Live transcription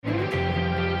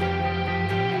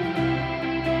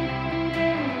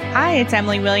Hi, it's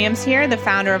Emily Williams here, the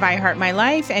founder of I Heart My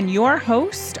Life and your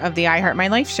host of the I Heart My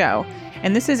Life show.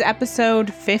 And this is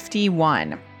episode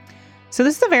 51. So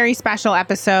this is a very special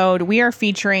episode. We are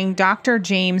featuring Dr.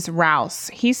 James Rouse.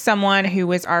 He's someone who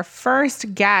was our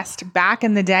first guest back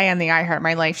in the day on the I Heart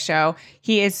My Life show.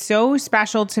 He is so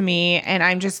special to me, and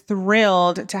I'm just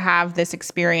thrilled to have this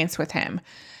experience with him.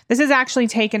 This is actually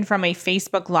taken from a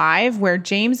Facebook Live where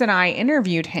James and I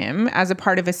interviewed him as a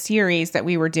part of a series that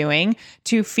we were doing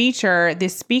to feature the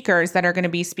speakers that are going to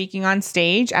be speaking on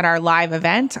stage at our live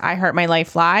event, I Heart My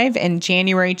Life Live, in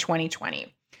January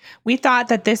 2020. We thought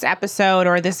that this episode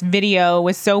or this video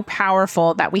was so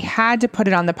powerful that we had to put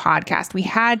it on the podcast. We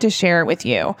had to share it with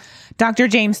you. Dr.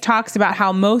 James talks about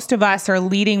how most of us are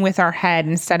leading with our head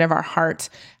instead of our heart,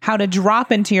 how to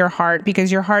drop into your heart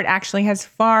because your heart actually has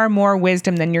far more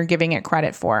wisdom than you're giving it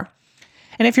credit for.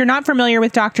 And if you're not familiar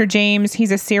with Dr. James,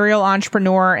 he's a serial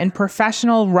entrepreneur and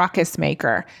professional ruckus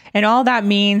maker. And all that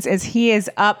means is he is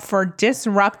up for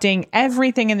disrupting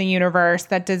everything in the universe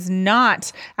that does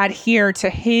not adhere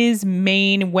to his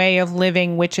main way of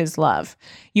living, which is love.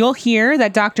 You'll hear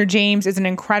that Dr. James is an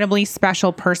incredibly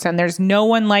special person. There's no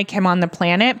one like him on the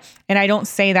planet. And I don't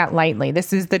say that lightly.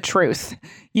 This is the truth.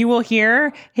 You will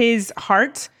hear his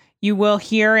heart. You will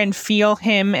hear and feel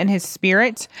him and his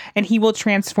spirit, and he will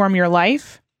transform your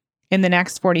life in the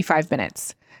next 45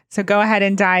 minutes. So go ahead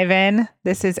and dive in.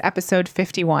 This is episode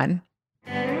 51.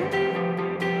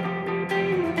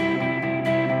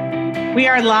 We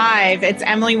are live. It's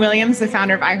Emily Williams, the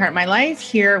founder of I Heart My Life,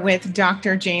 here with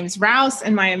Dr. James Rouse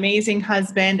and my amazing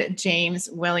husband, James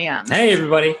Williams. Hey,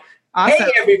 everybody. Awesome.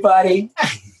 Hey, everybody.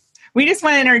 We just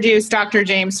want to introduce Dr.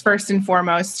 James first and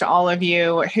foremost to all of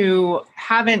you who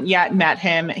haven't yet met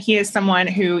him. He is someone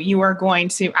who you are going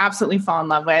to absolutely fall in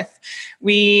love with.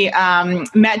 We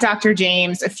met Dr.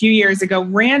 James a few years ago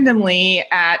randomly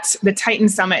at the Titan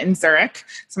Summit in Zurich.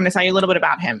 So I'm going to tell you a little bit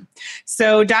about him.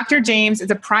 So Dr. James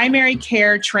is a primary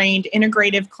care trained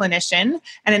integrative clinician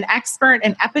and an expert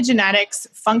in epigenetics,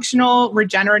 functional,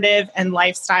 regenerative, and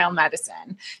lifestyle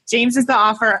medicine. James is the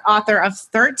author of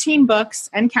 13 books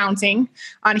and counting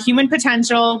on human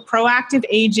potential, proactive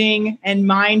aging, and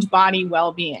mind-body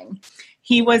well-being.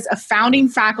 He was a founding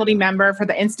faculty member for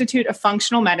the Institute of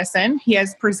Functional Medicine. He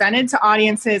has presented to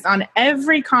audiences on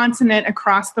every continent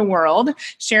across the world,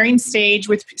 sharing stages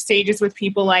with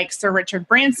people like Sir Richard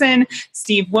Branson,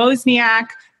 Steve Wozniak,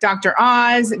 Dr.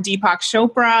 Oz, Deepak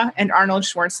Chopra, and Arnold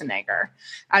Schwarzenegger.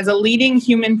 As a leading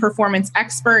human performance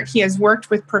expert, he has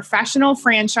worked with professional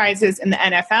franchises in the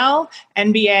NFL,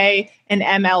 NBA, and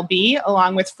MLB,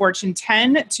 along with Fortune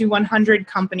 10 to 100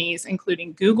 companies,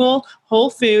 including Google, Whole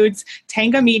Foods,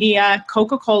 Tanga Media,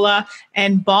 Coca-Cola,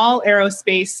 and Ball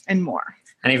Aerospace, and more.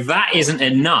 And if that isn't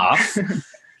enough,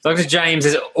 Dr. James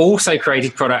has also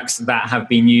created products that have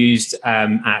been used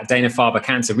at Dana-Farber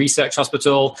Cancer Research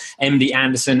Hospital, MD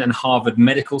Anderson, and Harvard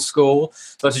Medical School.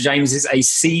 Dr. James is a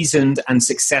seasoned and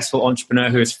successful entrepreneur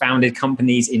who has founded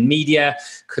companies in media,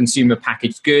 consumer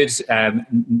packaged goods,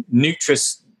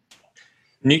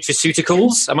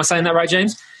 nutraceuticals. Am I saying that right,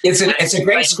 James? It's a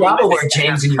great Scrabble word,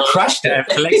 James, and you crushed it.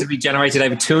 Collectively generated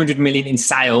over 200 million in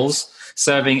sales,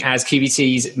 serving as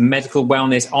QVC's medical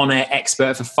wellness on-air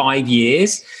expert for 5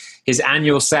 years. His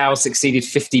annual sales exceeded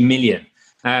 50 million.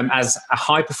 As a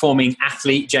high-performing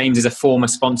athlete, James is a former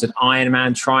sponsored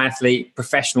Ironman triathlete,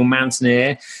 professional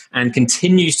mountaineer, and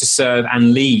continues to serve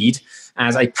and lead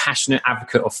as a passionate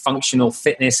advocate of functional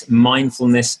fitness,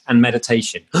 mindfulness, and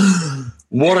meditation.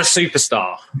 What a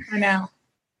superstar. I know.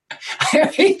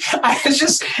 I was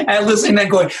just listening and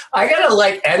going, I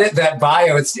gotta edit that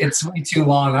bio. It's way too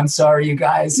long. I'm sorry, you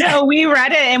guys. No, we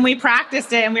read it and we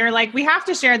practiced it and we were like, we have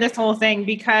to share this whole thing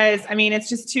because, it's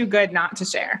just too good not to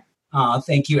share. Oh,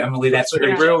 thank you, Emily. That's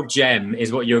the real gem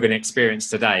is what you're going to experience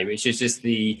today, which is just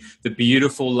the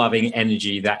beautiful, loving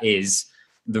energy that is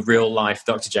the real life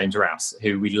Dr. James Rouse,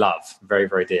 who we love very,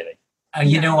 very dearly.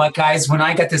 You know what, guys? When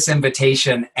I got this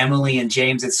invitation, Emily and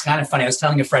James, it's kind of funny. I was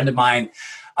telling a friend of mine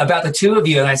about the two of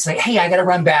you, and I say, hey, I got to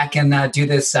run back and do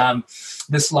this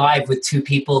this live with two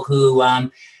people who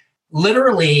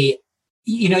literally,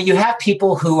 you have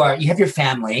people you have your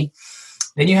family,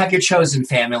 then you have your chosen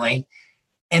family,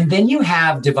 and then you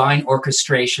have divine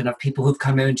orchestration of people who've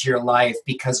come into your life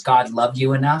because God loved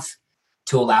you enough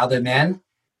to allow them in.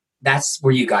 That's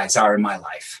where you guys are in my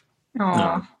life.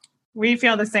 Aww. We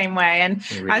feel the same way. And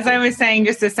Really as I was saying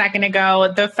just a second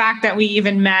ago, the fact that we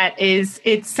even met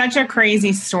it's such a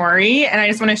crazy story. And I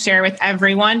just want to share with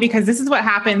everyone, because this is what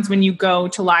happens when you go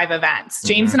to live events.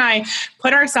 James and I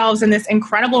put ourselves in this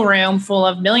incredible room full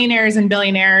of millionaires and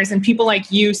billionaires and people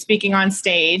like you speaking on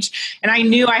stage. And I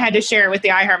knew I had to share it with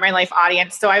the I Heart My Life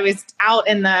audience. So I was out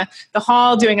in the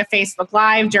hall doing a Facebook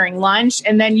Live during lunch.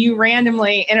 And then you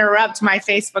randomly interrupt my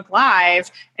Facebook Live.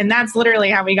 And that's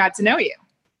literally how we got to know you.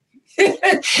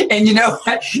 And you know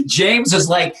what? James was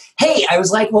like, hey, I was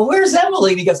like, well, where's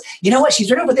Emily? And he goes, you know what? She's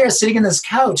right over there sitting in this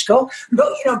couch. Go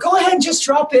ahead and just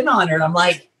drop in on her. And I'm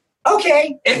like,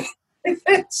 okay.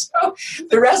 So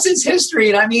the rest is history.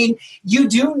 And I mean, you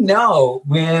do know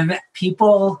when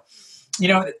people,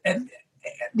 the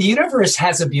universe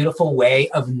has a beautiful way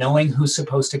of knowing who's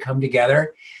supposed to come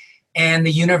together. And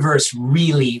the universe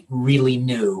really, really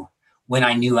knew when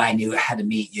I knew how to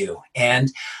meet you.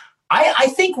 And I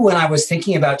think when I was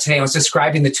thinking about today, I was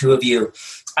describing the two of you,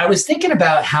 I was thinking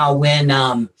about how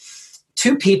when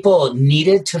two people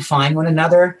needed to find one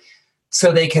another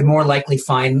so they could more likely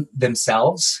find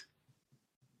themselves,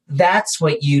 that's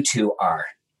what you two are.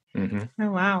 Mm-hmm.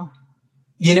 Oh, wow.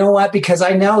 You know what? Because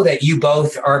I know that you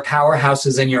both are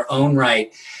powerhouses in your own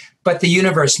right, but the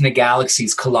universe and the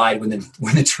galaxies collide when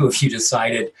the two of you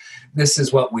decided this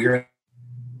is what we're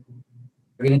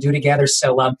going to do together.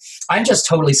 So I'm just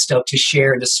totally stoked to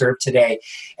share and to serve today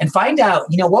and find out,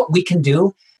 what we can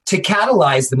do to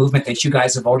catalyze the movement that you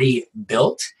guys have already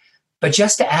built, but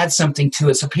just to add something to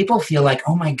it so people feel like,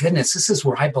 oh my goodness, this is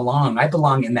where I belong. I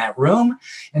belong in that room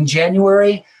in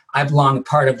January. I belong a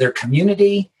part of their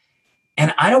community.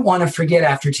 And I don't want to forget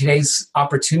after today's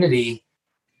opportunity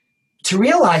to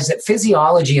realize that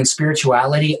physiology and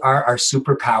spirituality are our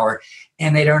superpower,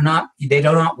 and they do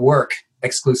not work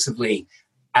exclusively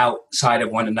outside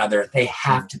of one another. They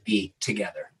have to be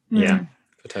together. Yeah,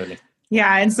 totally.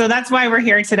 Yeah. And so that's why we're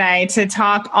here today to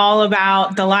talk all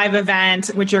about the live event,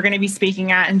 which you're going to be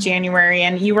speaking at in January.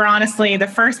 And you were honestly the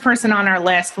first person on our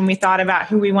list when we thought about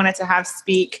who we wanted to have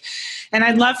speak. And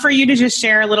I'd love for you to just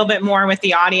share a little bit more with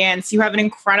the audience. You have an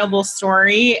incredible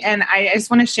story. And I just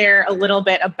want to share a little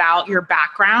bit about your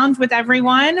background with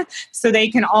everyone so they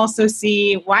can also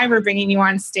see why we're bringing you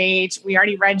on stage. We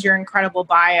already read your incredible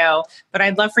bio, but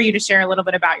I'd love for you to share a little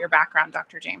bit about your background,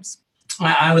 Dr. James.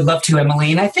 I would love to,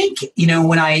 Emily. And I think,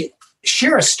 when I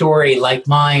share a story like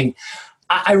mine,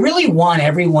 I really want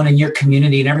everyone in your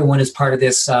community and everyone as part of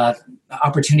this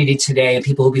opportunity today and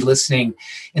people who will be listening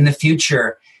in the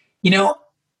future.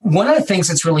 One of the things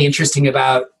that's really interesting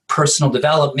about personal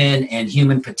development and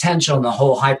human potential and the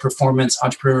whole high performance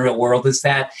entrepreneurial world is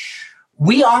that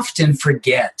we often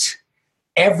forget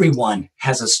everyone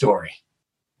has a story.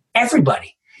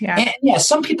 Everybody. Yeah. And yeah,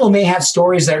 some people may have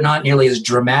stories that are not nearly as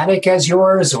dramatic as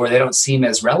yours, or they don't seem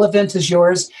as relevant as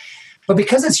yours. But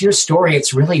because it's your story,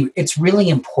 it's really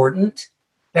important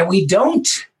that we don't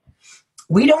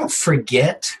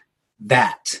forget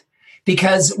that.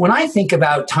 Because when I think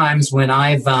about times when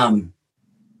I've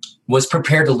was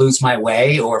prepared to lose my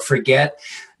way or forget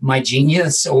my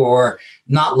genius or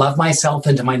not love myself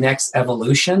into my next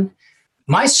evolution,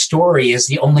 my story is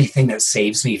the only thing that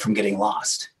saves me from getting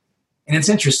lost. And it's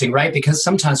interesting, right? Because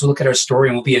sometimes we'll look at our story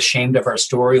and we'll be ashamed of our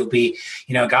story. We'll be,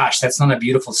 gosh, that's not a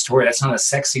beautiful story. That's not a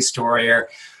sexy story. Or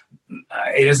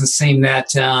it doesn't seem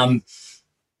that, it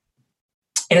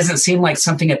doesn't seem like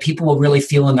something that people will really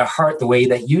feel in their heart the way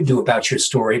that you do about your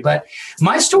story. But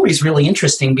my story is really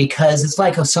interesting because it's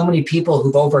like so many people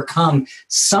who've overcome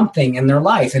something in their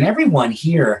life. And everyone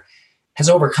here has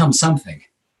overcome something.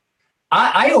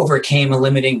 I overcame a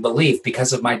limiting belief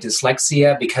because of my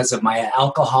dyslexia, because of my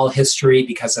alcohol history,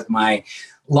 because of my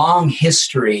long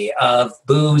history of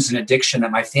booze and addiction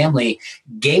that my family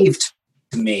gave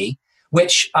to me,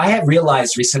 which I have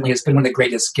realized recently has been one of the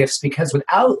greatest gifts, because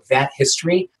without that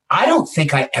history, I don't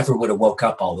think I ever would have woke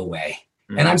up all the way.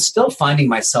 Mm-hmm. And I'm still finding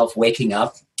myself waking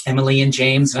up, Emily and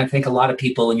James, and I think a lot of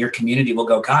people in your community will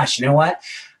go, gosh, you know what?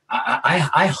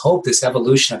 I hope this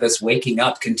evolution of this waking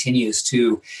up continues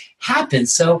to happen.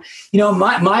 So,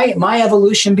 my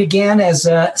evolution began as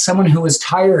someone who was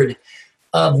tired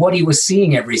of what he was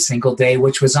seeing every single day,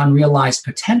 which was unrealized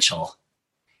potential.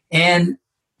 And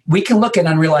we can look at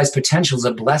unrealized potential as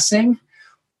a blessing,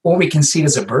 or we can see it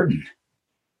as a burden.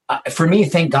 For me,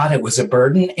 thank God it was a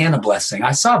burden and a blessing.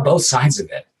 I saw both sides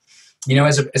of it.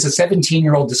 As a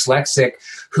 17-year-old dyslexic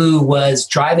who was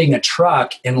driving a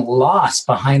truck and lost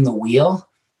behind the wheel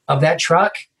of that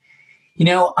truck,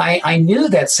 I knew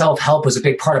that self-help was a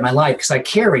big part of my life because I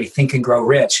carry Think and Grow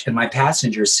Rich in my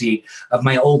passenger seat of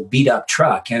my old beat-up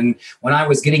truck. And when I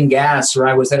was getting gas or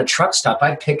I was at a truck stop,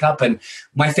 I'd pick up, and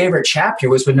my favorite chapter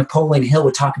was when Napoleon Hill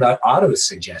would talk about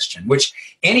auto-suggestion, which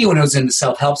anyone who's in the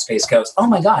self-help space goes, oh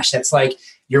my gosh, that's like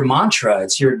your mantra.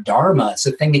 It's your dharma. It's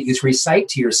the thing that you recite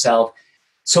to yourself.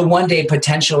 So one day,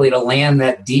 potentially, to land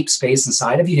that deep space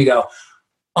inside of you to go,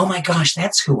 oh my gosh,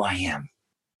 that's who I am.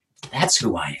 That's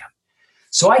who I am.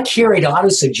 So I carried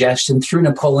auto-suggestion through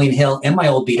Napoleon Hill in my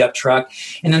old beat-up truck,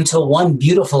 and until one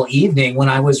beautiful evening when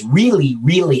I was really,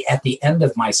 really at the end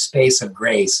of my space of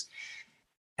grace,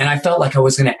 and I felt like I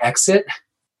was going to exit.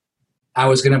 I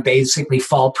was going to basically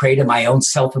fall prey to my own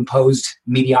self-imposed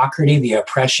mediocrity, the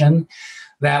oppression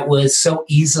that was so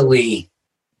easily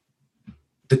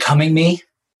becoming me,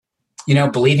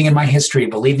 believing in my history,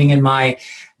 believing in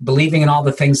all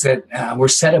the things that were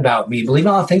said about me, believing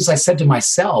in all the things I said to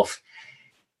myself.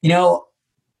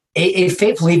 A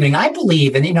faithful evening, I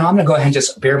believe, and, I'm going to go ahead and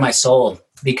just bare my soul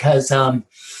because I'm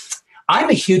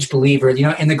a huge believer,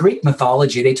 in the Greek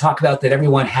mythology, they talk about that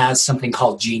everyone has something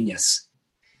called genius.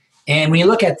 And when you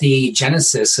look at the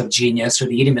genesis of genius or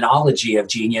the etymology of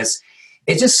genius,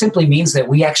 it just simply means that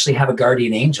we actually have a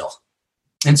guardian angel.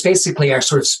 And it's basically our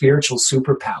sort of spiritual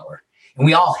superpower. And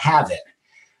we all have it.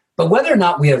 But whether or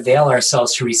not we avail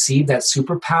ourselves to receive that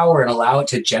superpower and allow it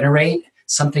to generate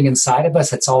something inside of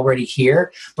us that's already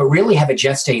here, but really have it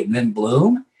gestate and then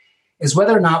bloom, is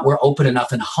whether or not we're open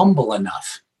enough and humble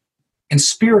enough and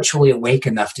spiritually awake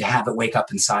enough to have it wake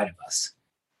up inside of us.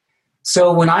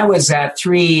 So when I was at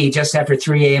just after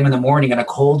 3 a.m. in the morning on a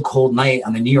cold, cold night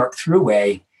on the New York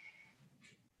Thruway,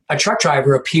 a truck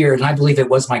driver appeared, and I believe it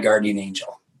was my guardian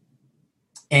angel.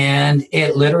 And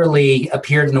it literally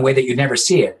appeared in a way that you'd never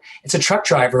see it. It's a truck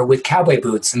driver with cowboy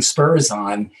boots and spurs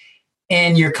on.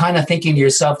 And you're kind of thinking to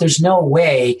yourself, there's no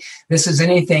way this is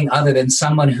anything other than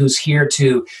someone who's here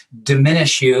to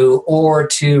diminish you or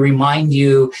to remind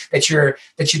you that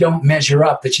you don't measure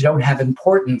up, that you don't have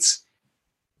importance.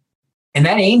 And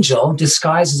that angel,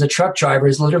 disguised as a truck driver,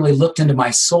 has literally looked into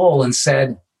my soul and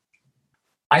said,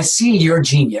 I see your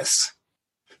genius.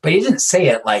 But he didn't say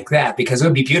it like that because it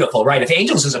would be beautiful, right? If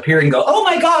angels just appear and go, oh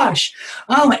my gosh,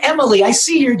 Emily, I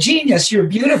see your genius. You're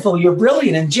beautiful. You're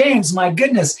brilliant. And James, my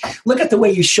goodness, look at the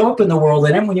way you show up in the world.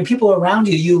 And when people around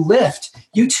you, you lift.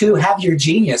 You too have your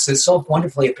genius. It's so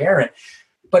wonderfully apparent.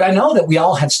 But I know that we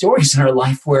all had stories in our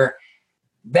life where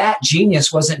that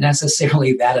genius wasn't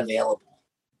necessarily that available.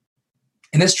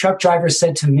 And this truck driver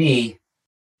said to me,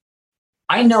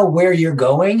 I know where you're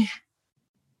going.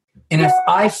 And if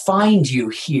I find you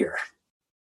here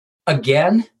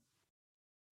again,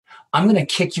 I'm going to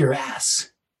kick your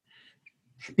ass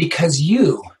because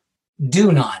you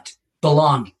do not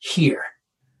belong here.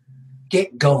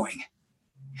 Get going.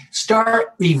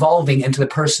 Start evolving into the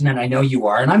person that I know you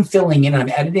are. And I'm filling in and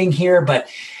I'm editing here, but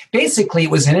basically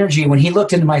it was energy when he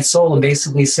looked into my soul and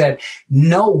basically said,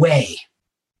 no way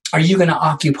are you going to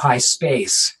occupy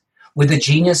space with the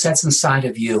genius that's inside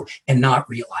of you and not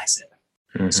realize it.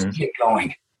 Mm-hmm. So get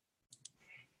going.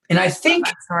 And I think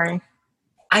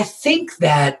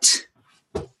that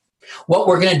what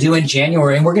we're going to do in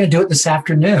January, and we're going to do it this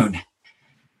afternoon,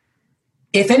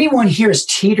 if anyone here is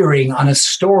teetering on a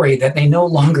story that they no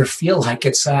longer feel like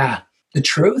it's the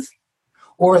truth,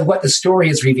 or what the story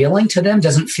is revealing to them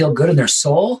doesn't feel good in their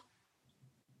soul,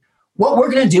 what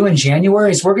we're going to do in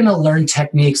January is we're going to learn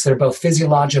techniques that are both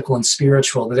physiological and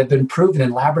spiritual that have been proven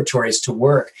in laboratories to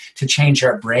work to change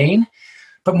our brain,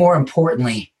 but more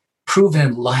importantly, proven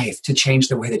in life to change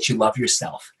the way that you love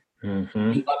yourself.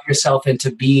 Mm-hmm. You love yourself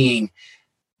into being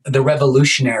the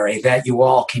revolutionary that you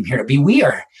all came here to be. We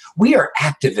are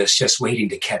activists just waiting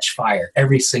to catch fire,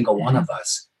 every single one of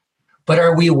us. But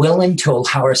are we willing to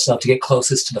allow ourselves to get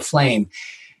closest to the flame?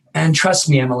 And trust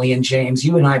me, Emily and James,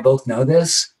 you and I both know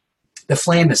this. The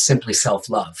flame is simply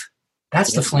self-love.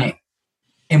 That's the flame.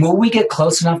 And will we get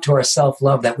close enough to our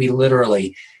self-love that we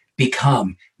literally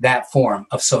become that form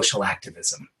of social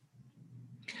activism?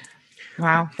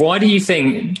 Wow. Why do you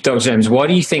think, Dr. James,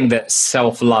 that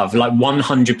self-love, like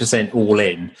 100% all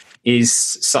in, is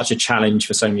such a challenge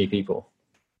for so many people?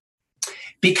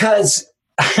 Because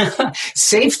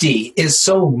safety is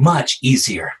so much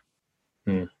easier.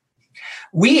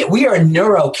 We are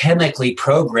neurochemically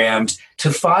programmed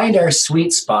to find our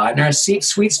sweet spot, and our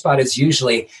sweet spot is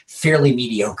usually fairly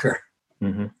mediocre.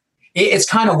 Mm-hmm. It's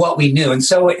kind of what we knew. And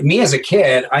so me as a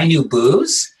kid, I knew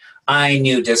booze, I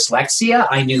knew dyslexia,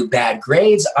 I knew bad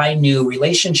grades, I knew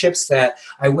relationships that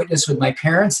I witnessed with my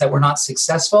parents that were not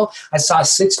successful. I saw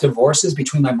 6 divorces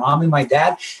between my mom and my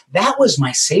dad. That was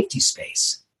my safety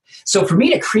space. So for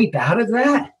me to creep out of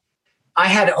that, I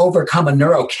had to overcome a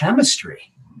neurochemistry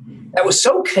that was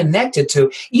so connected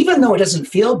to, even though it doesn't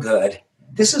feel good,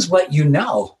 this is what you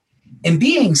know. And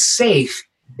being safe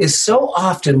is so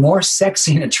often more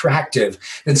sexy and attractive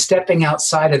than stepping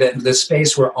outside of it into the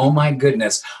space where, oh my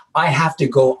goodness, I have to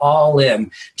go all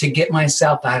in to get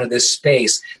myself out of this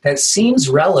space that seems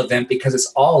relevant because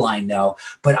it's all I know,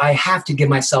 but I have to give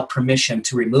myself permission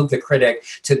to remove the critic,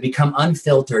 to become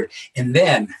unfiltered. And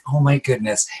then, oh my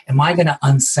goodness, am I going to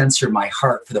uncensor my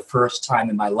heart for the first time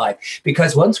in my life?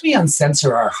 Because once we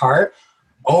uncensor our heart,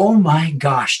 oh my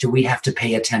gosh, do we have to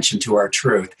pay attention to our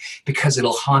truth, because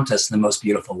it'll haunt us in the most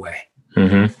beautiful way.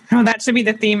 Mm-hmm. Oh, that should be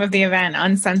the theme of the event.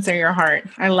 Uncensor your heart.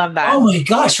 I love that. Oh my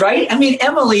gosh, right? I mean,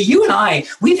 Emily, you and I,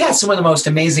 we've had some of the most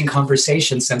amazing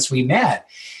conversations since we met.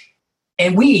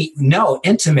 And we know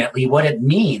intimately what it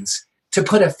means to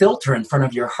put a filter in front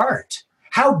of your heart.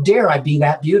 How dare I be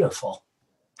that beautiful?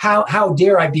 How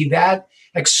dare I be that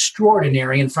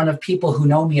extraordinary in front of people who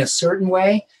know me a certain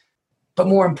way? But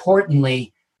more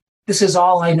importantly, this is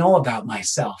all I know about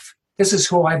myself. This is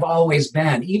who I've always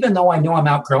been. Even though I know I'm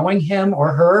outgrowing him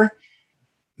or her,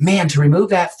 man, to remove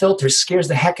that filter scares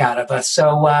the heck out of us.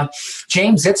 So,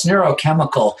 James, it's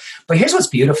neurochemical. But here's what's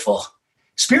beautiful.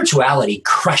 Spirituality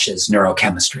crushes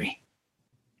neurochemistry.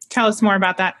 Tell us more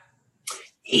about that.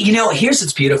 You know, here's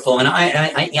what's beautiful. And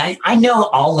I know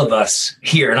all of us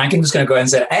here, and I'm just going to go ahead and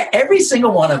say it, every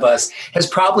single one of us has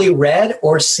probably read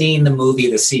or seen the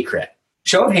movie The Secret.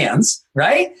 Show of hands,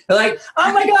 right? They're like,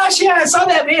 oh my gosh, yeah, I saw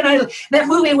that, man. That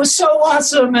movie was so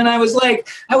awesome. And I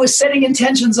was setting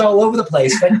intentions all over the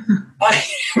place. But,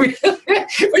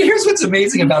 but here's what's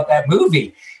amazing about that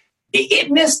movie.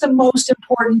 It missed the most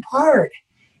important part.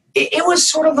 It was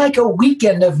sort of like a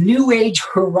weekend of new age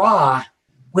hurrah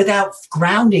without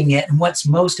grounding it in what's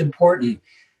most important,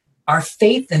 our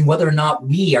faith and whether or not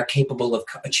we are capable of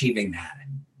achieving that.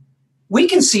 We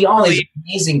can see all these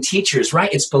amazing teachers,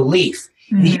 right? It's belief.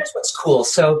 Mm-hmm. Here's what's cool.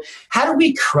 So how do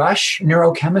we crush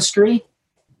neurochemistry?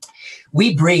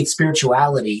 We breathe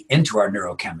spirituality into our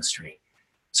neurochemistry.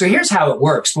 So here's how it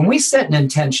works. When we set an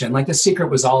intention, like The Secret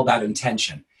was all about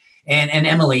intention. And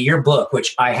Emily, your book,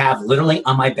 which I have literally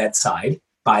on my bedside,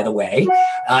 by the way,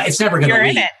 it's never going to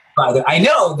leave. I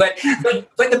know, but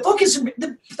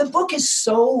the book is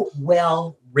so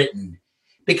well written.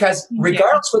 Because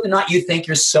regardless whether or not you think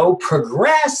you're so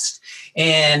progressed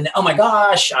and, oh my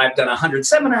gosh, I've done 100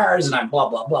 seminars and I'm blah,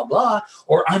 blah, blah, blah,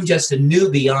 or I'm just a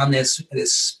newbie on this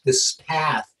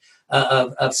path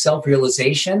of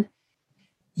self-realization,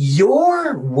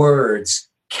 your words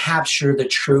capture the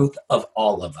truth of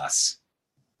all of us.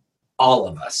 All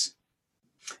of us.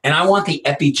 And I want the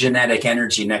epigenetic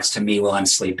energy next to me while I'm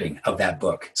sleeping of that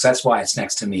book. So that's why it's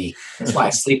next to me. That's why I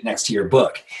sleep next to your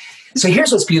book. So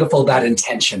here's what's beautiful about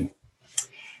intention.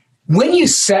 When you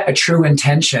set a true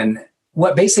intention,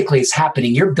 what basically is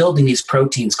happening, you're building these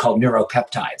proteins called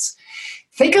neuropeptides.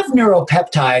 Think of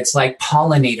neuropeptides like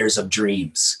pollinators of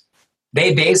dreams.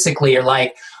 They basically are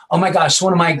like, oh my gosh,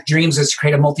 one of my dreams is to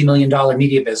create a multi-million-dollar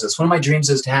media business. One of my dreams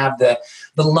is to have the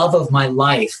love of my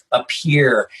life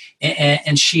appear,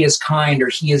 and she is kind or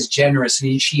he is generous,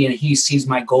 and he sees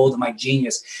my gold and my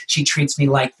genius. She treats me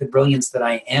like the brilliance that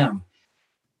I am.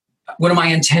 One of my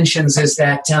intentions is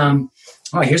that,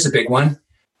 here's a big one.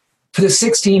 For the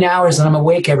 16 hours that I'm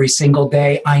awake every single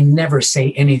day, I never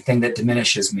say anything that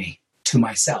diminishes me to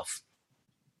myself.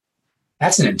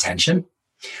 That's an intention.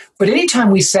 But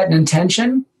anytime we set an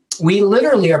intention, we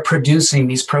literally are producing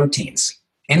these proteins.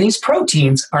 And these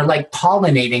proteins are like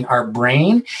pollinating our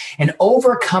brain and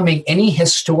overcoming any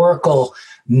historical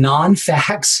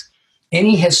non-facts,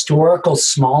 any historical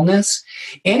smallness,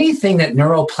 anything that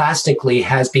neuroplastically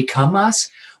has become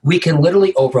us, we can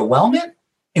literally overwhelm it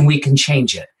and we can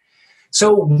change it.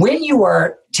 So when you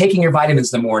are taking your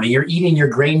vitamins in the morning, you're eating your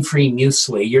grain-free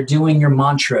muesli, you're doing your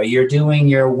mantra, you're doing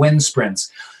your wind sprints,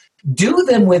 do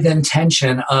them with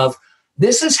intention of,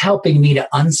 this is helping me to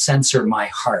uncensor my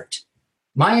heart.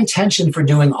 My intention for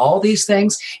doing all these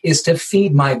things is to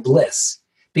feed my bliss.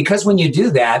 Because when you do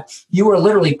that, you are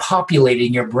literally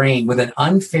populating your brain with an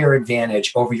unfair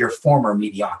advantage over your former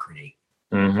mediocrity.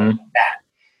 Mm-hmm.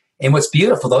 And what's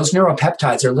beautiful, those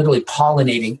neuropeptides are literally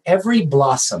pollinating every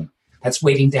blossom that's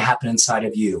waiting to happen inside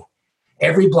of you.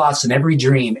 Every blossom, every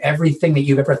dream, everything that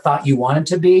you've ever thought you wanted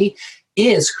to be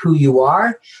is who you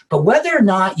are. But whether or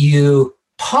not you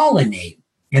pollinate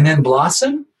and then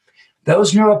blossom,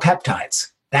 those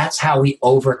neuropeptides, that's how we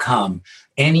overcome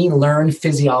any learned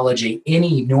physiology,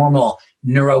 any normal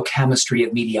neurochemistry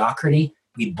of mediocrity.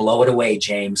 We blow it away,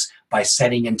 James, by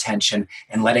setting intention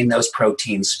and letting those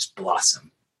proteins just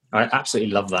blossom. I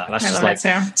absolutely love that. That's I just love like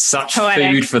it too. such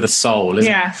Poetic. food for the soul,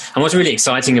 isn't it? And what's really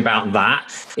exciting about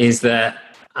that is that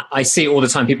I see all the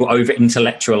time people over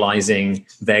intellectualizing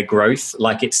their growth.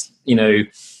 Like it's,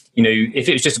 if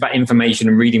it was just about information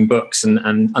and reading books and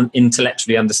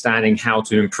intellectually understanding how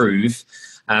to improve,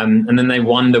 and then they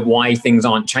wonder why things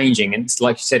aren't changing. And it's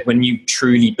like you said, when you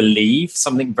truly believe,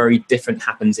 something very different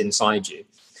happens inside you.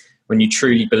 When you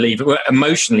truly believe,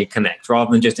 emotionally connect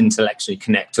rather than just intellectually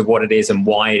connect to what it is and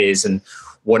why it is and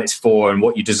what it's for and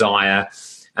what you desire.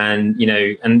 And,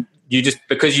 and you just,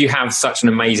 because you have such an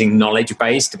amazing knowledge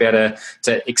base to be able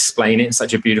to explain it in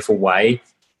such a beautiful way.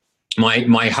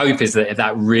 My hope is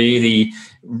that really,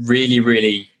 really,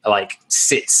 really like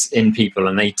sits in people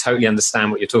and they totally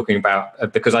understand what you're talking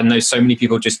about, because I know so many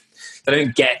people they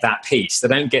don't get that piece. They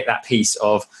don't get that piece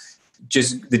of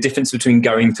just the difference between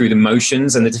going through the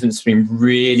motions and the difference between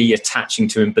really attaching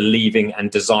to and believing and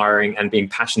desiring and being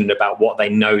passionate about what they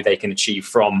know they can achieve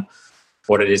from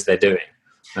what it is they're doing.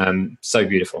 So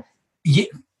beautiful. Yeah,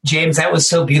 James, that was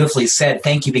so beautifully said.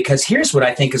 Thank you. Because here's what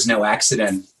I think is no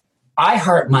accident. I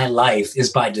Heart My Life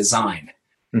is by design.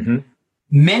 Mm-hmm.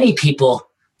 Many people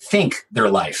think their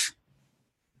life.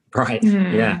 Right.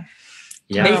 Yeah.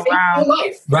 They think their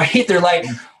life, right? They're like,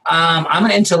 I'm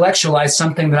going to intellectualize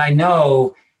something that I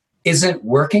know isn't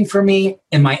working for me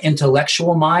in my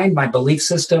intellectual mind, my belief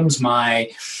systems, my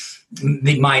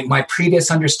previous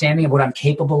understanding of what I'm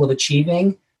capable of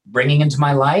achieving, bringing into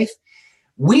my life.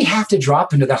 We have to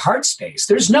drop into the heart space.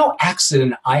 There's no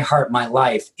accident I Heart My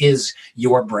Life is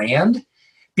your brand,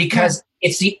 because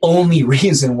it's the only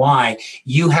reason why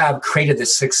you have created the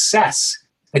success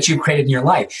that you've created in your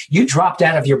life. You dropped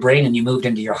out of your brain and you moved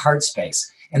into your heart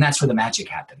space. And that's where the magic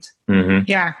happened. Mm-hmm.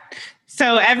 Yeah.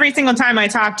 So every single time I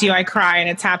talk to you, I cry, and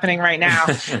it's happening right now.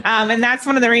 And that's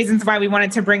one of the reasons why we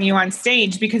wanted to bring you on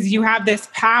stage, because you have this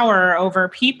power over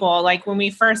people. Like when we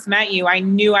first met you, I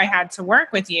knew I had to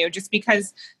work with you just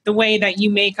because the way that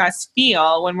you make us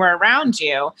feel when we're around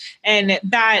you. And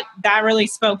that really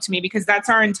spoke to me, because that's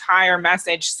our entire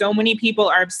message. So many people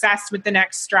are obsessed with the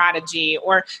next strategy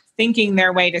or thinking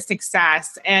their way to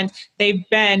success. And they've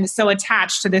been so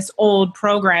attached to this old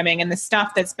programming and the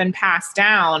stuff that's been passed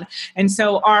down. And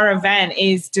so our event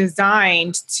is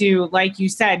designed to, like you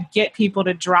said, get people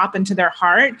to drop into their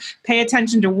heart, pay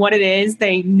attention to what it is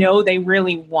they know they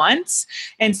really want,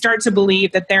 and start to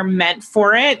believe that they're meant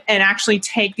for it and actually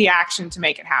take the action to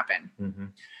make it happen. Mm-hmm.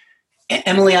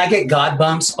 Emily, I get God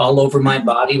bumps all over my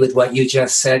body with what you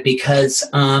just said, because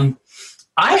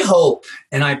I hope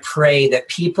and I pray that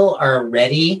people are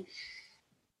ready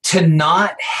to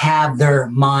not have their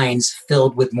minds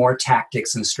filled with more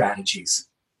tactics and strategies.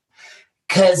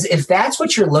 Because if that's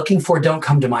what you're looking for, don't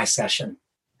come to my session.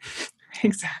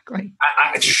 Exactly.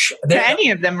 To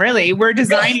any of them, really. We're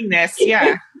designing this.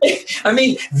 Yeah. I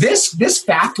mean, this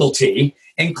faculty,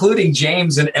 including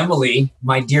James and Emily,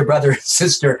 my dear brother and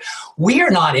sister, we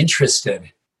are not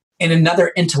interested in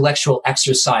another intellectual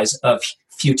exercise of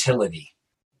futility.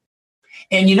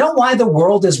 And you know why the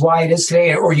world is why it is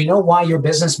today, or you know why your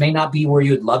business may not be where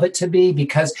you'd love it to be?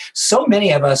 Because so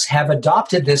many of us have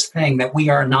adopted this thing that we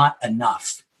are not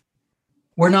enough.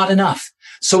 We're not enough.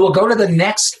 So we'll go to the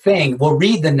next thing. We'll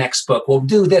read the next book. We'll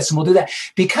do this and we'll do that.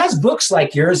 Because books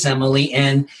like yours, Emily,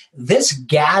 and this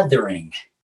gathering,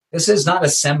 this is not a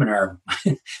seminar.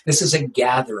 This is a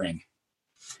gathering.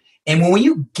 And when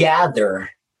you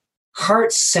gather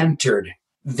heart-centered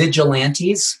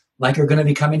vigilantes, like are going to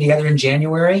be coming together in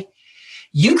January,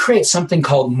 you create something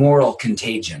called moral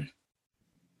contagion.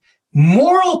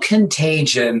 Moral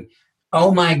contagion,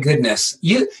 oh my goodness.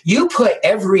 You put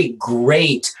every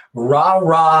great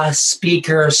rah-rah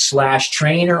speaker /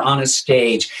 trainer on a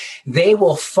stage, they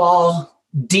will fall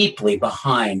deeply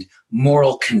behind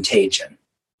moral contagion.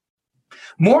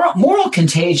 Moral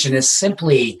contagion is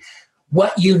simply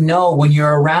what you know when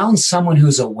you're around someone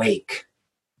who's awake.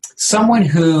 Someone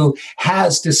who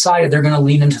has decided they're going to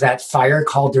lean into that fire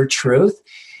called their truth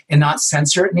and not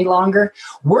censor it any longer.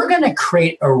 We're going to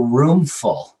create a room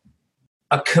full,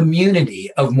 a community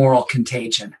of moral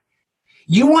contagion.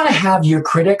 You want to have your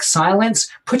critic silence?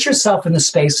 Put yourself in the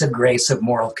space of grace of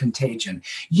moral contagion.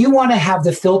 You want to have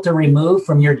the filter removed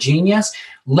from your genius?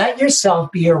 Let yourself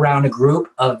be around a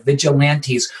group of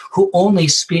vigilantes who only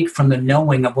speak from the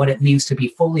knowing of what it means to be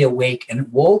fully awake and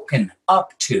woken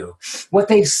up to what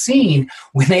they've seen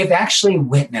when they've actually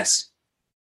witnessed.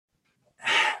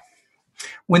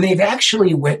 When they've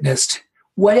actually witnessed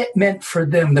what it meant for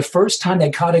them the first time they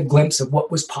caught a glimpse of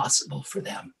what was possible for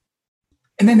them.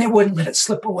 And then they wouldn't let it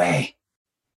slip away.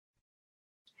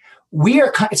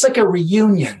 It's like a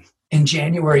reunion in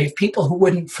January of people who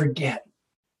wouldn't forget.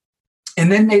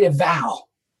 and then made a vow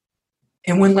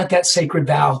and wouldn't let that sacred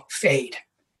vow fade.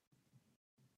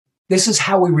 This is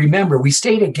how we remember. We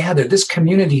stay together. This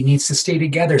community needs to stay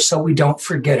together so we don't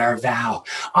forget our vow.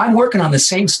 I'm working on the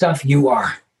same stuff you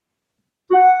are.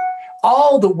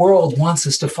 All the world wants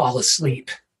us to fall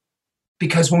asleep,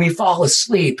 because when we fall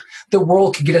asleep, the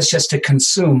world can get us just to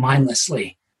consume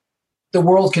mindlessly. The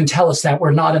world can tell us that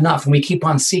we're not enough, and we keep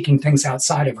on seeking things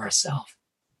outside of ourselves.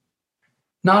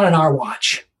 Not on our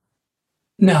watch.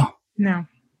 No.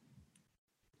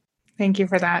 Thank you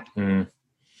for that.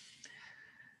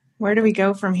 Where do we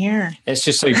go from here? It's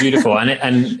just so beautiful, and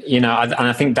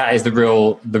I think that is the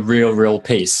real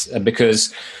piece,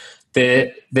 because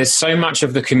there's so much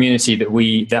of the community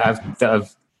that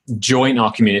have joined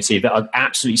our community that are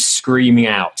absolutely screaming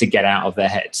out to get out of their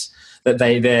heads.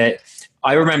 I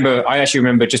actually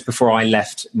remember just before I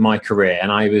left my career,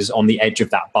 and I was on the edge of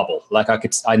that bubble. Like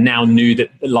I now knew that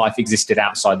life existed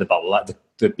outside the bubble, like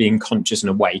the being conscious and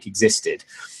awake existed,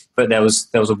 but there was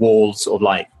a wall sort of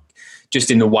like just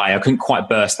in the way. I couldn't quite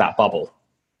burst that bubble,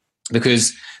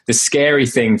 because the scary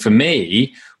thing for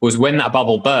me was when that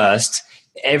bubble burst,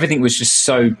 everything was just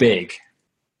so big.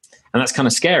 And that's kind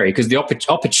of scary, because the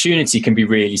opportunity can be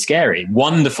really scary,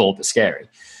 wonderful, but scary.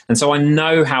 And so I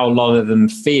know how a lot of them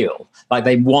feel. Like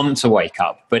they want to wake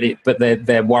up, but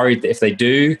they're worried that if they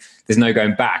do, there's no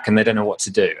going back, and they don't know what to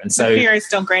do. And so the fear is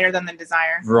still greater than the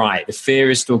desire. Right. The fear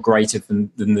is still greater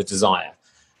than the desire.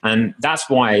 And that's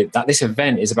why this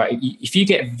event is about, if you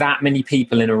get that many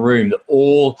people in a room that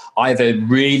all either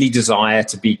really desire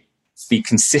to be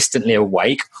consistently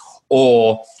awake,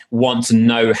 or want to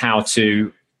know how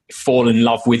to fall in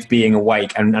love with being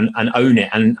awake and own it,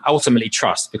 and ultimately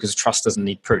trust, because trust doesn't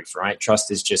need proof, right? Trust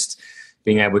is just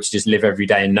being able to just live every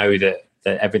day and know that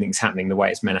everything's happening the way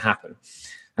it's meant to happen.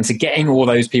 And so getting all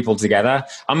those people together,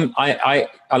 I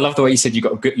love the way you said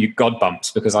you God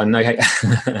bumps, because I know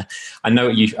I know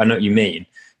what you mean,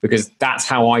 because that's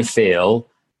how I feel,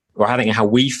 or I think how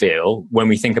we feel when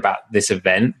we think about this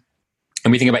event,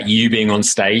 and we think about you being on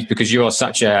stage, because you are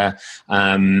such a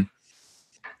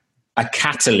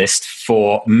catalyst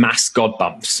for mass God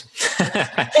bumps.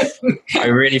 I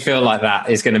really feel like that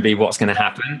is going to be what's going to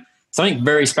happen. Something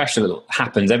very special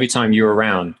happens every time you're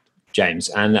around, James.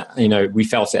 And, we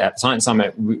felt it at the Titan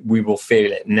Summit. We will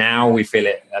feel it now. We feel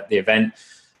it at the event.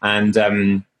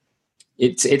 And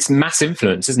it's mass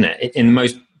influence, isn't it? In the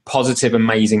most positive,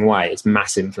 amazing way. It's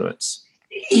mass influence.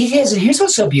 It is. And here's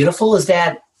what's so beautiful is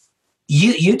that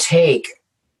you take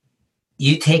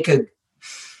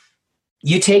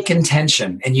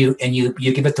intention and you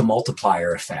give it the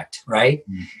multiplier effect, right?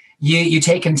 Mm. You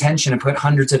take intention and put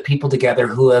hundreds of people together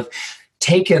who have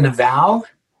taken a vow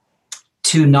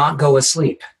to not go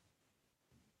asleep,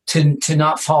 to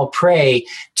not fall prey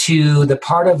to the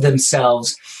part of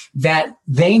themselves that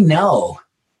they know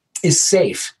is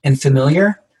safe and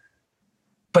familiar,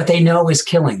 but they know is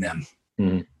killing them.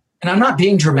 Mm. And I'm not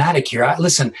being dramatic here.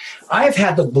 Listen, I've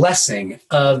had the blessing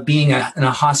of being in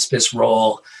a hospice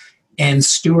role and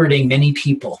stewarding many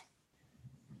people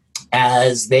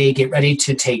as they get ready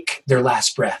to take their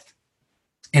last breath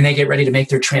and they get ready to make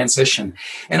their transition.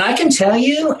 And I can tell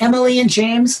you, Emily and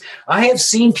James, I have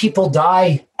seen people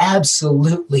die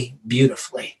absolutely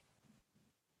beautifully.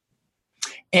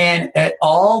 And it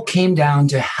all came down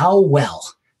to how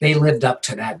well they lived up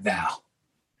to that vow.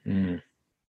 Mm.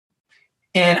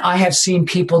 And I have seen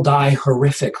people die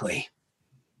horrifically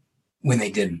when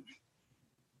they didn't.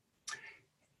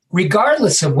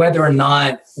 Regardless of whether or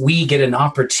not we get an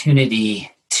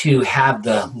opportunity to have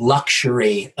the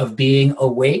luxury of being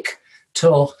awake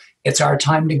till it's our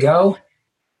time to go,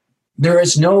 there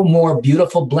is no more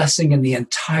beautiful blessing in the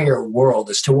entire world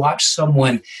as to watch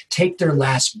someone take their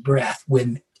last breath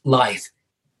when life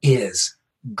is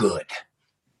good.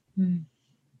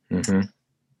 Mm-hmm.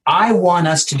 I want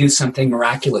us to do something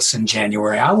miraculous in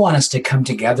January. I want us to come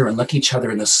together and look each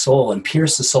other in the soul and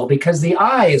pierce the soul, because the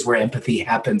eye is where empathy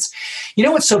happens. You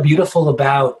know what's so beautiful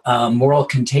about moral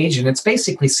contagion? It's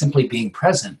basically simply being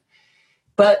present.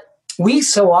 But we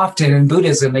so often in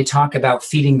Buddhism, they talk about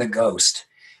feeding the ghost,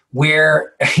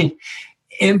 where, and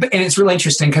it's really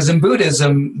interesting because in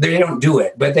Buddhism, they don't do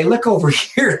it, but they look over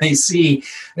here and they see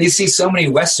so many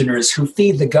Westerners who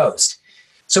feed the ghost.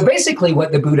 So basically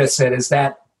what the Buddha said is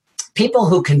that people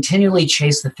who continually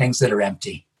chase the things that are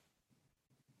empty,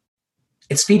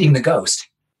 it's feeding the ghost.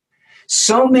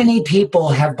 So many people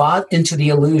have bought into the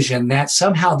illusion that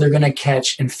somehow they're going to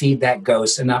catch and feed that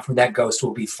ghost enough where that ghost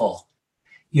will be full.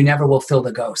 You never will fill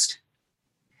the ghost.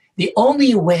 The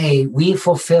only way we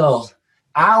fulfill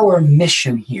our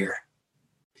mission here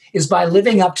is by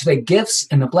living up to the gifts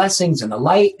and the blessings and the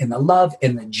light and the love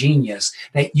and the genius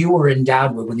that you were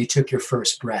endowed with when you took your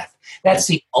first breath. That's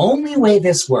the only way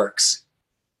this works.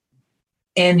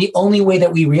 And the only way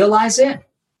that we realize it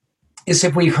is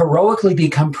if we heroically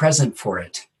become present for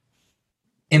it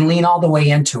and lean all the way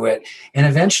into it. And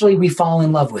eventually we fall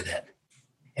in love with it.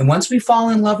 And once we fall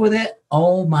in love with it,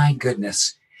 oh my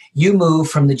goodness, you move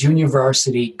from the junior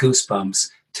varsity goosebumps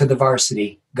to the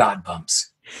varsity God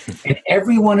bumps. And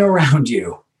everyone around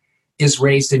you is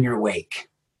raised in your wake.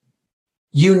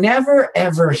 You never,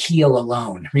 ever heal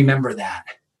alone. Remember that.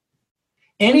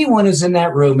 Anyone who's in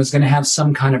that room is going to have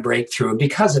some kind of breakthrough. And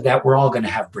because of that, we're all going to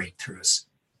have breakthroughs.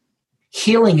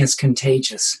 Healing is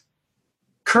contagious.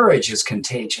 Courage is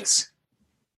contagious.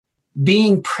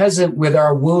 Being present with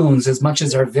our wounds as much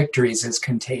as our victories is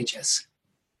contagious.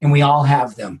 And we all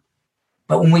have them.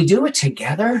 But when we do it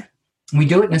together, when we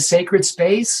do it in a sacred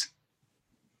space,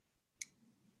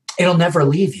 it'll never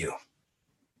leave you.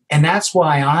 And that's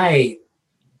why I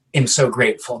am so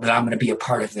grateful that I'm going to be a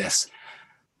part of this.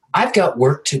 I've got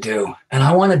work to do, and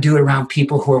I want to do it around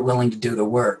people who are willing to do the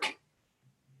work.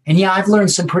 And yeah, I've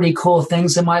learned some pretty cool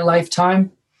things in my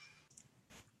lifetime,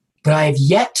 but I have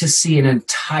yet to see an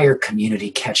entire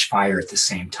community catch fire at the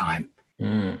same time.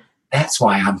 That's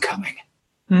why I'm coming.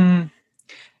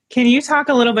 Can you talk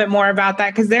a little bit more about that?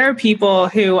 Because there are people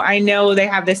who I know they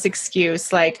have this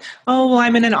excuse like, oh, well,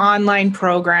 I'm in an online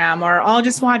program, or I'll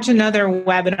just watch another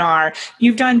webinar.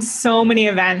 You've done so many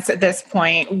events at this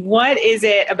point. What is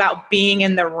it about being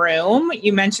in the room?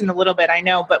 You mentioned a little bit, I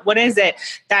know, but what is it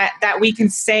that we can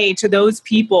say to those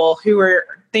people who are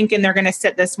thinking they're going to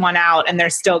sit this one out and they're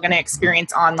still going to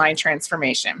experience online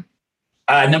transformation?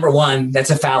 Number one, that's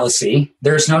a fallacy.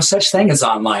 There's no such thing as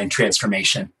online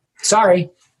transformation. Sorry.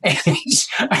 I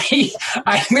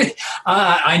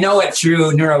know it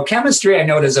through neurochemistry. I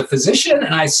know it as a physician,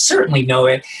 and I certainly know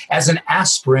it as an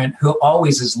aspirant who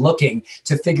always is looking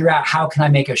to figure out how can I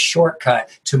make a shortcut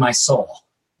to my soul.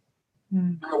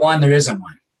 Number one, there isn't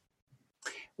one.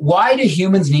 Why do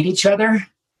humans need each other?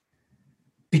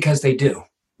 Because they do.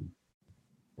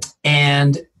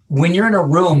 And when you're in a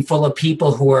room full of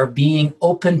people who are being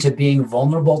open to being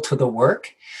vulnerable to the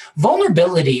work,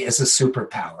 vulnerability is a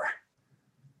superpower.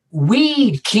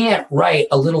 We can't write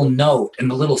a little note in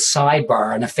the little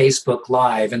sidebar on a Facebook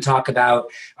Live and talk about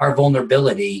our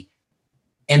vulnerability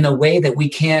in the way that we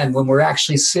can when we're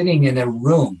actually sitting in a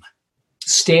room,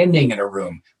 standing in a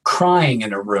room, crying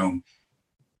in a room,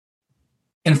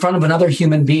 in front of another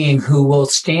human being who will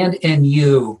stand in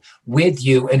you, with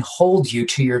you, and hold you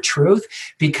to your truth,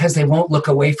 because they won't look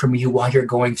away from you while you're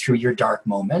going through your dark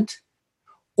moment.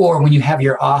 Or when you have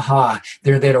your aha,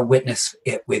 they're there to witness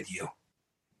it with you.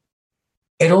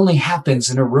 It only happens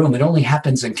in a room. It only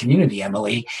happens in community,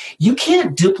 Emily. You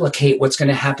can't duplicate what's going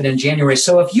to happen in January.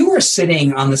 So if you were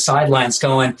sitting on the sidelines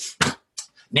going,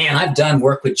 man, I've done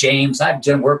work with James, I've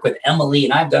done work with Emily,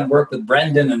 and I've done work with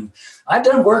Brendan, and I've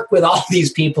done work with all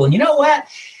these people. And you know what?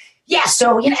 Yeah,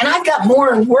 so, and I've got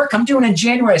more work I'm doing in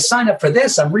January. I signed up for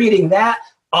this. I'm reading that.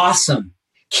 Awesome.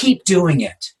 Keep doing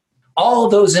it. All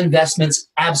those investments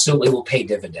absolutely will pay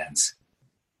dividends.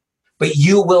 But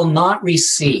you will not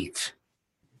receive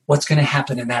what's going to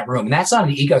happen in that room. And that's not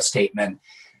an ego statement.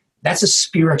 That's a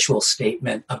spiritual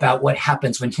statement about what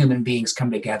happens when human beings come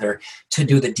together to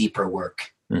do the deeper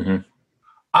work.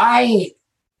 I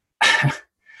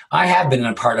have been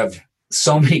a part of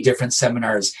so many different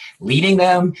seminars, leading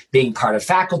them, being part of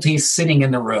faculty, sitting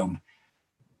in the room.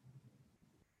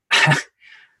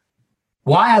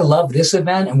 Why I love this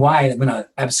event and why I'm going to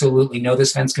absolutely know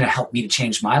this event's going to help me to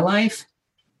change my life,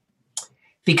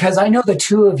 because I know the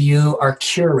two of you are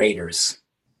curators.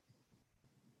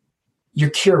 You're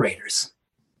curators.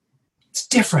 It's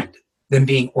different than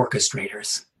being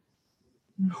orchestrators.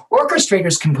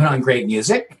 Orchestrators can put on great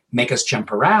music, make us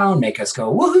jump around, make us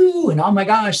go, woohoo, and oh my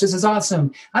gosh, this is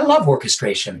awesome. I love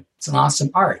orchestration. It's an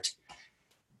awesome art.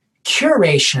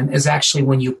 Curation is actually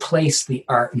when you place the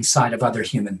art inside of other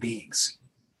human beings.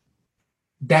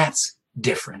 That's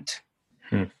different.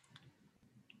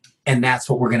 And that's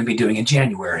what we're going to be doing in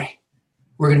January.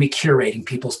 We're going to be curating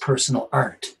people's personal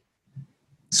art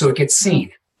so it gets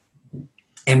seen.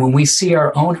 And when we see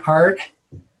our own art,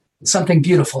 something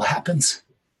beautiful happens.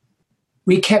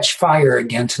 We catch fire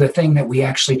again to the thing that we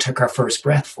actually took our first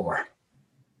breath for.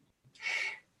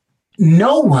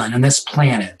 No one on this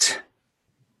planet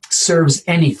serves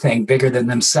anything bigger than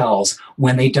themselves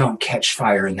when they don't catch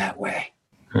fire in that way.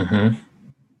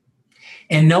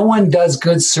 And no one does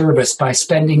good service by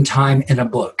spending time in a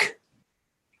book.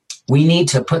 We need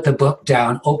to put the book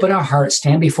down, open our hearts,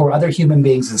 stand before other human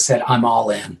beings and say, I'm all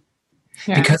in.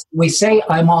 Yeah. Because when we say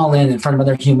I'm all in front of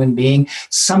another human being,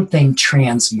 something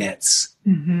transmits.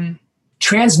 Mm-hmm.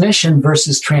 Transmission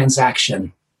versus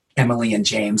transaction, Emily and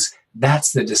James,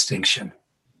 that's the distinction.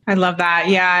 I love that.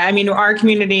 Yeah. I mean, our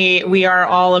community, we are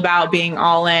all about being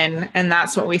all in, and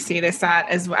that's what we see this at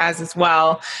as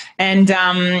well. And,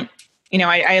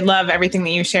 I love everything that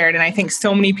you shared. And I think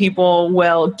so many people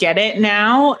will get it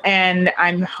now. And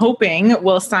I'm hoping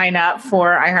will sign up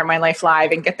for I Heart My Life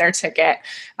Live and get their ticket.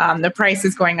 The price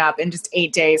is going up in just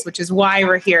 8 days, which is why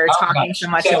we're here talking so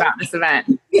much about this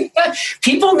event.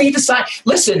 People need to sign.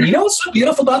 Listen, you know what's so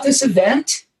beautiful about this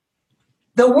event?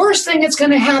 The worst thing that's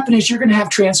going to happen is you're going to have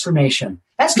transformation.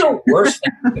 That's the worst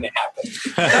thing that's going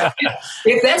to happen.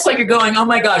 If that's like you're going, oh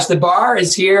my gosh, the bar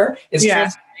is here, it's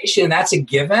transformation, that's a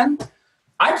given.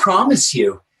 I promise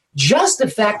you, just the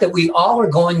fact that we all are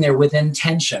going there with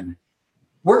intention,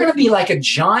 we're going to be like a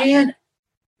giant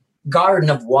garden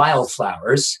of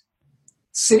wildflowers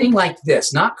sitting like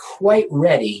this, not quite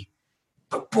ready,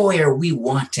 but boy, are we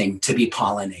wanting to be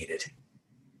pollinated.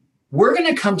 We're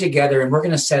going to come together and we're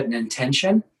going to set an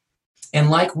intention. And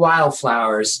like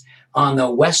wildflowers on the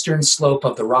western slope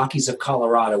of the Rockies of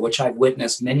Colorado, which I've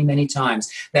witnessed many, many times,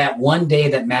 that one day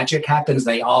that magic happens,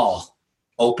 they all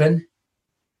open.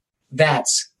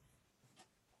 That's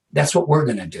what we're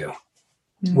going to do.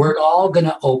 Mm-hmm. We're all going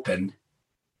to open.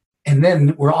 And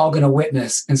then we're all going to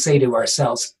witness and say to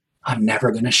ourselves, I'm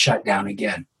never going to shut down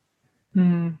again.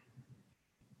 Mm.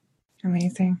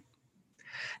 Amazing.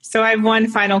 So I have one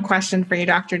final question for you,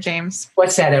 Dr. James.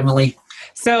 What's that, Emily?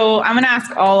 So I'm going to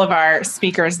ask all of our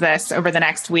speakers this over the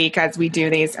next week as we do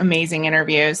these amazing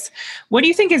interviews. What do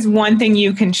you think is one thing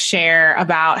you can share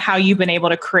about how you've been able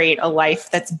to create a life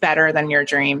that's better than your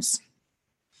dreams?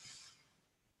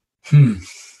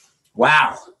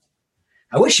 Wow.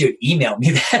 I wish you'd emailed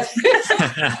me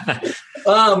that.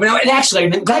 No, and actually,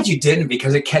 I'm glad you didn't,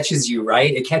 because it catches you,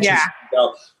 right? It catches you.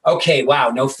 Go, okay, wow,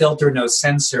 no filter, no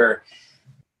censor.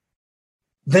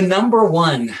 The number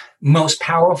one most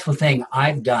powerful thing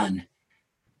I've done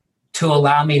to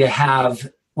allow me to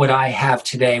have what I have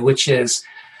today, which is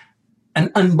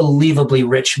an unbelievably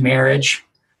rich marriage,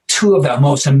 two of the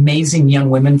most amazing young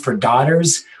women for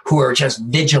daughters who are just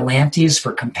vigilantes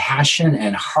for compassion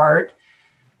and heart.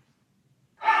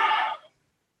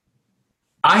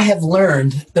 I have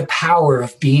learned the power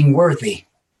of being worthy.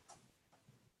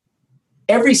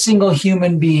 Every single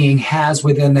human being has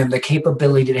within them the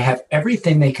capability to have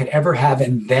everything they could ever have,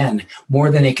 and then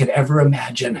more than they could ever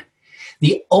imagine.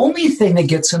 The only thing that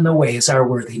gets in the way is our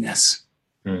worthiness.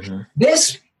 Mm-hmm.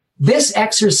 This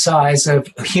exercise of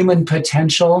human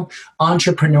potential,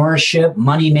 entrepreneurship,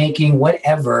 money-making,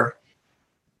 whatever,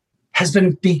 has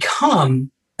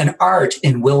become an art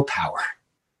in willpower.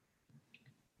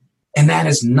 And that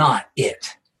is not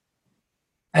it.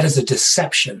 That is a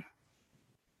deception.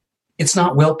 It's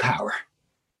not willpower.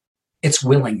 It's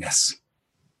willingness.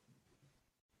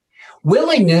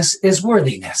 Willingness is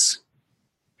worthiness.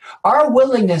 Our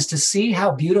willingness to see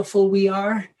how beautiful we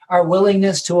are, our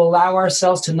willingness to allow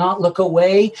ourselves to not look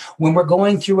away when we're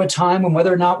going through a time, and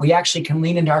whether or not we actually can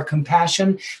lean into our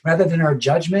compassion rather than our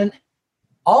judgment,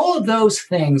 all of those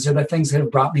things are the things that have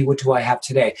brought me to what I have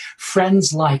today.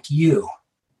 Friends like you,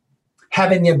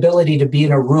 having the ability to be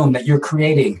in a room that you're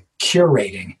creating,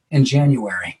 curating in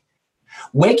January.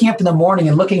 Waking up in the morning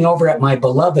and looking over at my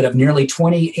beloved of nearly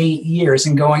 28 years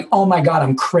and going, oh my God,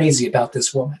 I'm crazy about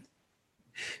this woman.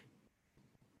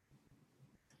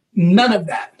 None of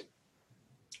that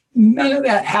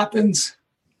happens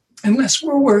unless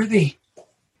we're worthy.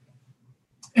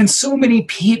 And so many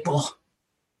people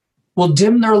will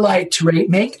dim their light to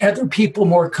make other people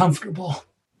more comfortable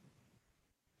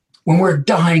when we're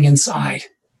dying inside.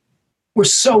 We're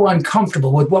so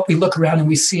uncomfortable with what we look around and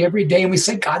we see every day, and we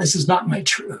say, God, this is not my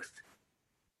truth.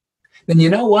 Then you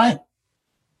know what?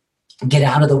 Get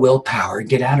out of the willpower,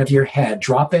 get out of your head,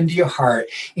 drop into your heart,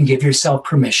 and give yourself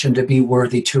permission to be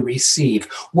worthy to receive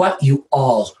what you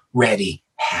already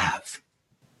have.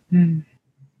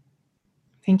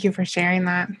 Thank you for sharing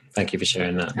that. Thank you for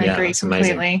sharing that. I agree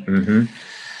completely. Mm-hmm.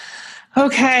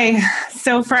 Okay,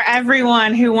 so for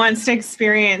everyone who wants to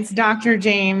experience Dr.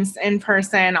 James in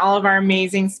person, all of our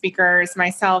amazing speakers,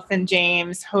 myself and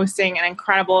James, hosting an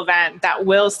incredible event that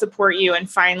will support you in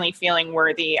finally feeling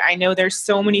worthy. I know there's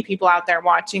so many people out there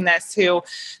watching this who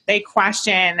they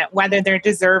question whether they're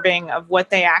deserving of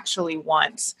what they actually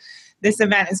want. this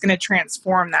event is going to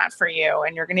transform that for you,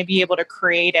 and you're going to be able to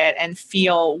create it and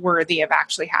feel worthy of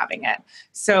actually having it.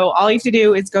 So all you have to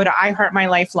do is go to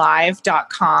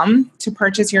iHeartMyLifeLive.com to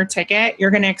purchase your ticket.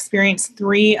 You're going to experience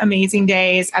 3 amazing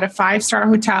days at a 5-star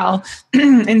hotel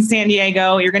in San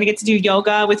Diego. You're going to get to do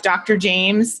yoga with Dr.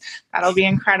 James. That'll be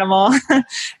incredible.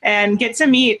 And get to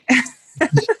meet...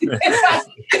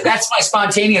 That's my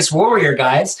spontaneous warrior,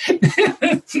 guys.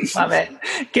 Love it.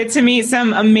 Get to meet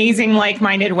some amazing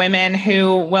like-minded women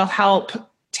who will help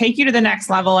take you to the next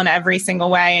level in every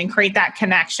single way and create that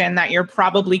connection that you're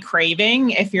probably craving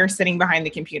if you're sitting behind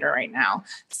the computer right now.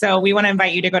 So we want to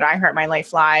invite you to go to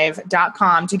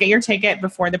iHeartMyLifeLive.com to get your ticket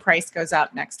before the price goes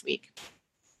up next week.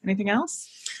 Anything else?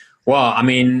 Well, I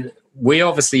mean, we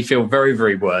obviously feel very,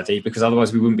 very worthy, because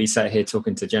otherwise we wouldn't be sat here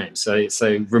talking to James. So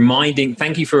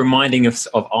thank you for reminding us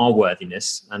of our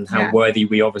worthiness and how worthy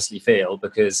we obviously feel,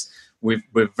 because we're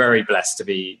very blessed to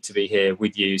be here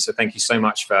with you. So thank you so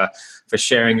much for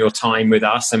sharing your time with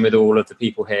us and with all of the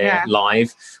people here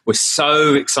live. We're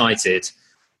so excited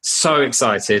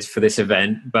for this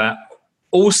event, but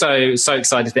also so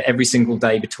excited for every single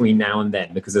day between now and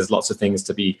then, because there's lots of things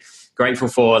to be grateful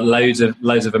for, loads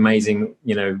of amazing,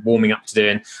 warming up to do.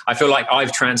 And I feel like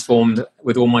I've transformed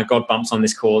with all my God bumps on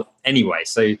this call anyway.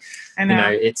 So,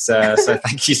 it's, so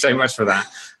thank you so much for that.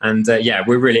 And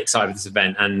we're really excited for this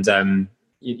event. And,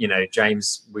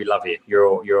 James, we love you.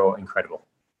 You're incredible.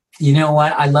 You know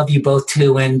what? I love you both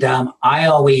too. And I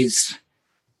always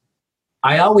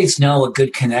know a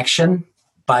good connection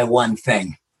by one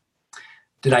thing.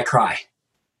 Did I cry?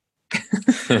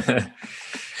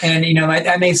 And,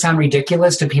 that may sound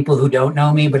ridiculous to people who don't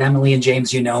know me, but Emily and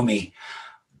James, you know me.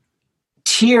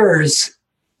 Tears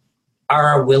are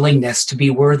our willingness to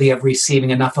be worthy of receiving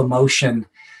enough emotion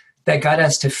that got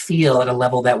us to feel at a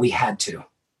level that we had to.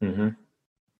 Mm-hmm.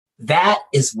 That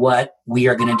is what we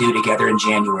are going to do together in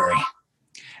January.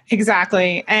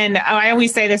 Exactly. And I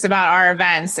always say this about our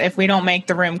events. If we don't make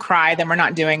the room cry, then we're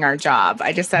not doing our job.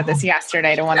 I just said this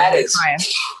yesterday to one of my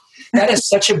clients. That is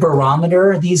such a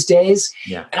barometer these days.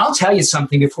 Yeah. And I'll tell you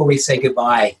something before we say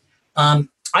goodbye.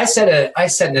 I set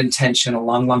an intention a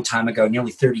long, long time ago,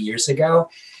 nearly 30 years ago,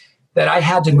 that I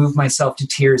had to move myself to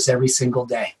tears every single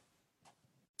day.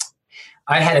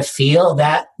 I had to feel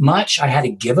that much. I had to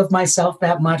give of myself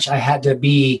that much. I had to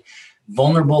be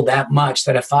vulnerable that much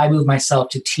that if I move myself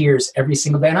to tears every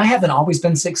single day, and I haven't always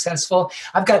been successful.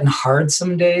 I've gotten hard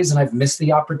some days and I've missed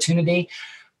the opportunity.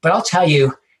 But I'll tell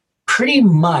you, pretty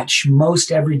much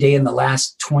most every day in the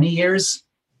last 20 years,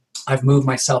 I've moved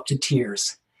myself to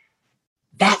tears.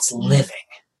 That's living.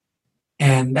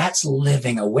 And that's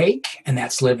living awake, and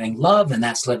that's living love, and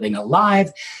that's living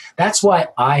alive. That's why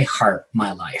I heart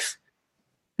my life,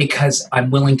 because I'm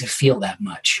willing to feel that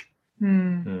much.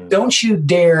 Mm. Don't you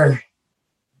dare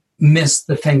miss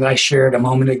the thing that I shared a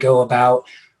moment ago about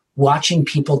watching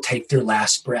people take their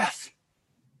last breath.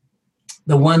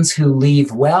 The ones who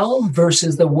leave well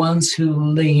versus the ones who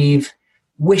leave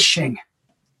wishing.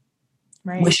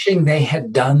 Right. Wishing they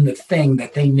had done the thing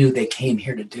that they knew they came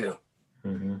here to do.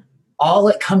 Mm-hmm. All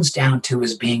it comes down to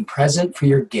is being present for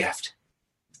your gift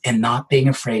and not being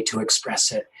afraid to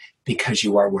express it, because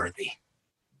you are worthy.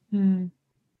 Mm.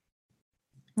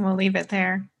 We'll leave it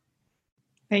there.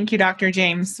 Thank you, Dr.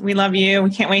 James. We love you. We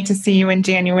can't wait to see you in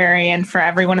January, and for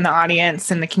everyone in the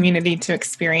audience and the community to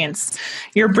experience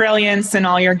your brilliance and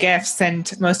all your gifts,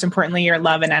 and most importantly, your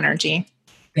love and energy.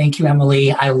 Thank you,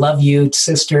 Emily. I love you,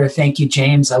 sister. Thank you,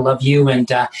 James. I love you.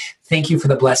 And thank you for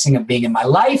the blessing of being in my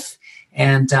life.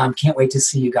 And can't wait to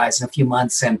see you guys in a few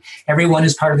months. And everyone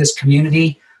who's part of this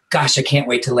community, gosh, I can't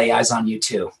wait to lay eyes on you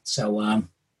too. So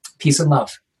peace and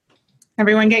love.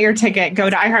 Everyone get your ticket. Go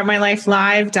to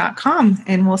iHeartMyLifeLive.com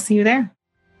and we'll see you there.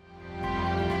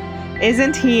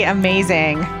 Isn't he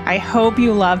amazing? I hope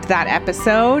you loved that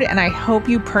episode, and I hope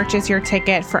you purchase your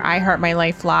ticket for iHeart My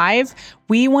Life Live.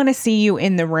 We want to see you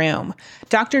in the room.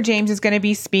 Dr. James is going to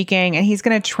be speaking, and he's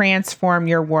going to transform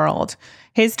your world.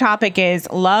 His topic is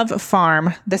Love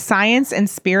Farm, the science and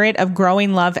spirit of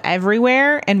growing love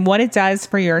everywhere and what it does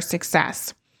for your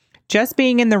success. Just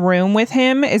being in the room with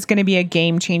him is going to be a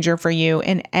game changer for you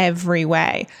in every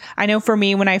way. I know for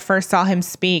me, when I first saw him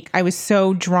speak, I was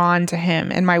so drawn to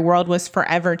him and my world was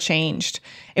forever changed.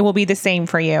 It will be the same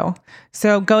for you.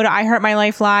 So go to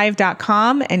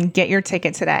iHeartMyLifeLive.com and get your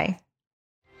ticket today.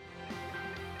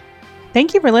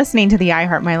 Thank you for listening to the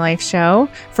iHeart My Life show.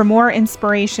 For more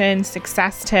inspiration,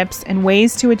 success tips, and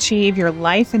ways to achieve your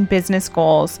life and business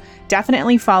goals,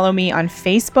 definitely follow me on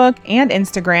Facebook and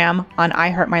Instagram on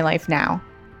iHeart My Life Now.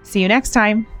 See you next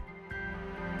time.